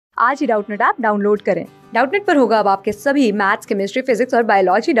आज ही Doubtnut app download करें। Doubtnut पर होगा अब आपके सभी मैथ्स, केमिस्ट्री, फिजिक्स और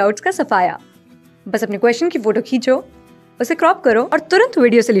बायोलॉजी डाउट्स का सफाया। बस अपने क्वेश्चन की फोटो खींचो, उसे क्रॉप करो और तुरंत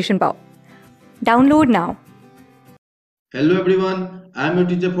वीडियो सोल्यूशन पाओ। Download now. Hello everyone, I am your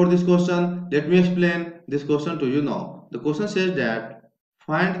teacher for this question. Let me explain this question to you now. The question says that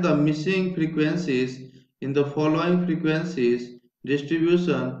find the missing frequencies in the following frequencies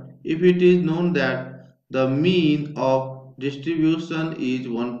distribution if it is known that the mean of distribution is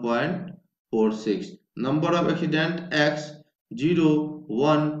 1.46. Number of accident x 0,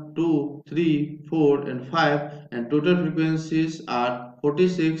 1, 2, 3, 4 and 5 and total frequencies are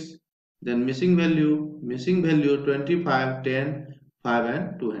 46. Then missing value 25, 10, 5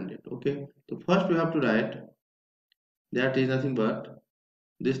 and 200. Okay, so first we have to write that is nothing but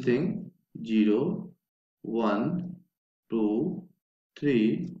this thing 0, 1, 2,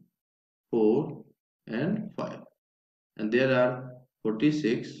 3, 4 and 5 and there are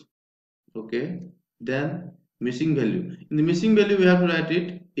 46. Okay, then missing value, in the missing value we have to write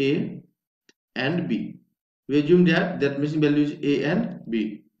it a and b. We assume that missing value is a and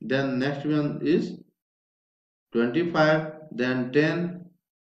b. Then next one is 25, then 10,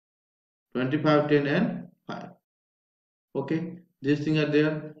 25, 10 and 5. Okay, these things are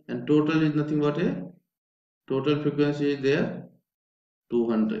there and total is nothing but a total frequency is there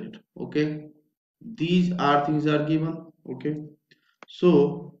 200. Okay, these are things are given. Okay, so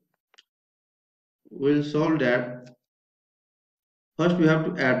we'll solve that. First we have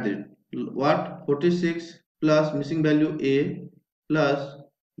to add it. What? 46 plus missing value a plus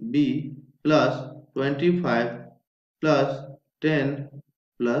b plus 25 plus 10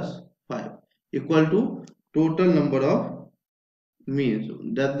 plus 5 equal to total number of means.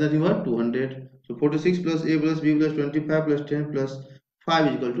 That's nothing but 200. So 46 plus a plus b plus 25 plus 10 plus 5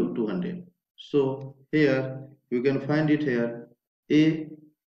 is equal to 200. So here we can find it here a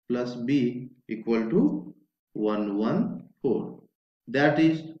plus b equal to 114. That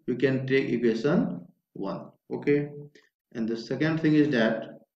is, we can take equation 1. Okay, and the second thing is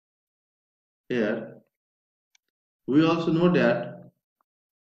that here we also know that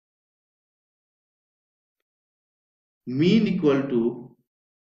mean equal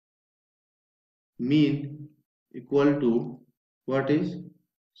to what is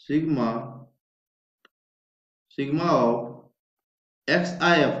sigma of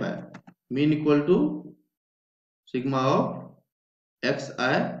xifi. Mean equal to sigma of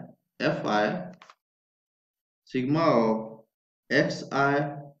xifi, sigma of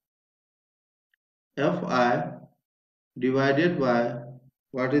xifi divided by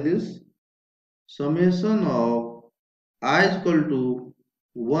what is this, summation of I is equal to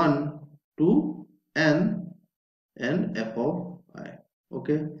 1 to n and f of I.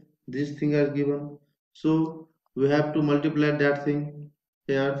 Okay, these things are given, so we have to multiply that thing.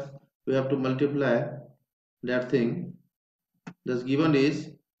 Here we have to multiply that thing that's given is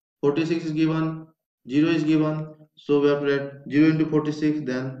 46 is given, 0 is given, so we have to write 0 into 46,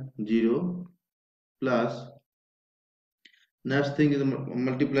 then 0 plus next thing is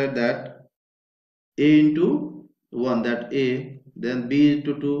multiply that a into 1, that a, then b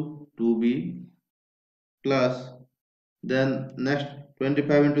into 2, 2b plus then next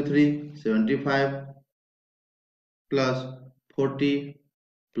 25 into 3, 75 plus 40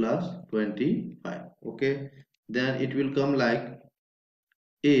 plus 25. Okay, then it will come like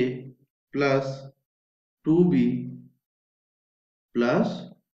a plus 2b plus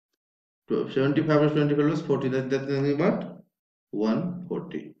 75 plus 25 plus 40, that's nothing but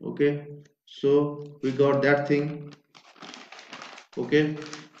 140. Okay, so we got that thing. Okay,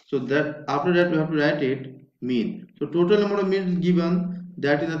 so that after that we have to write it mean. So total number of means given,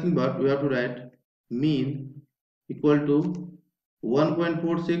 that is nothing but we have to write mean equal to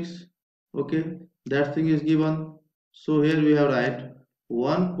 1.46. okay, that thing is given, so here we have write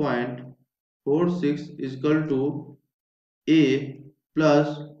 1.46 is equal to a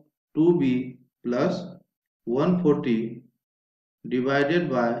plus 2b plus 140 divided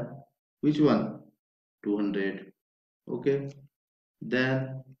by which one, 200. okay,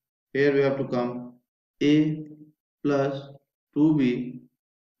 then here we have to come a plus 2b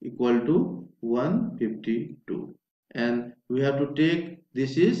equal to 152 and we have to take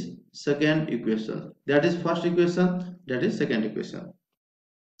this is second equation, that is first equation, that is second equation.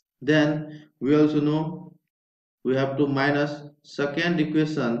 Then we also know we have to minus second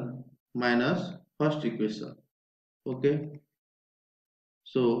equation minus first equation. Okay,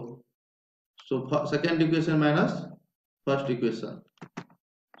 so second equation minus first equation,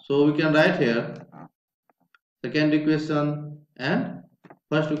 so we can write here second equation and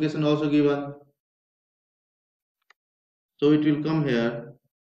first equation also given, so it will come here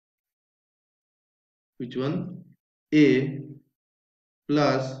which one? A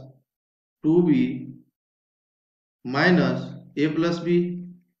plus 2b minus a plus b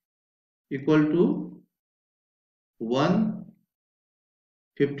equal to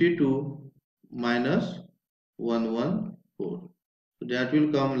 152 minus 114. So that will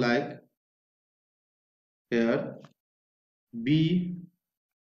come like here b,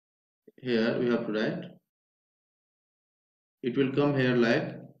 here we have to write, it will come here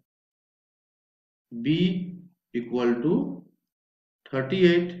like b equal to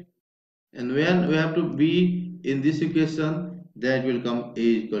 38, and when we have to be in this equation, that will come a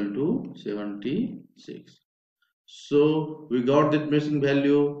equal to 76. So we got that missing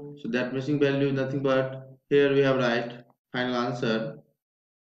value. So that missing value is nothing but, here we have write final answer,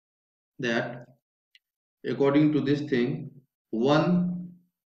 that according to this thing 1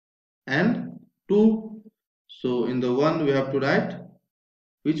 and 2. So in the 1 we have to write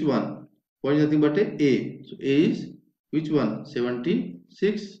which one? 1 is nothing but a. So a is which one?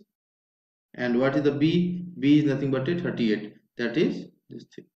 76. And what is the b? B is nothing but 38. That is this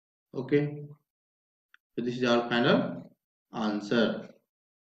thing. Okay. So this is our final answer.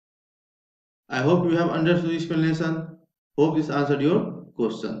 I hope you have understood this explanation. Hope this answered your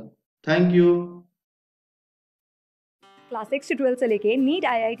question. Thank you. Class 6 से 12 से लेके NEET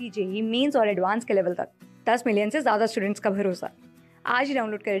IIT JEE mains और advance के level तक 10 million से ज़्यादा students का भरोसा। आज ही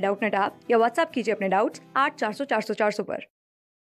डाउनलोड करें डाउटनेट ऐप या व्हाट्सएप कीजिए अपने डाउट्स 8400 400 400 पर।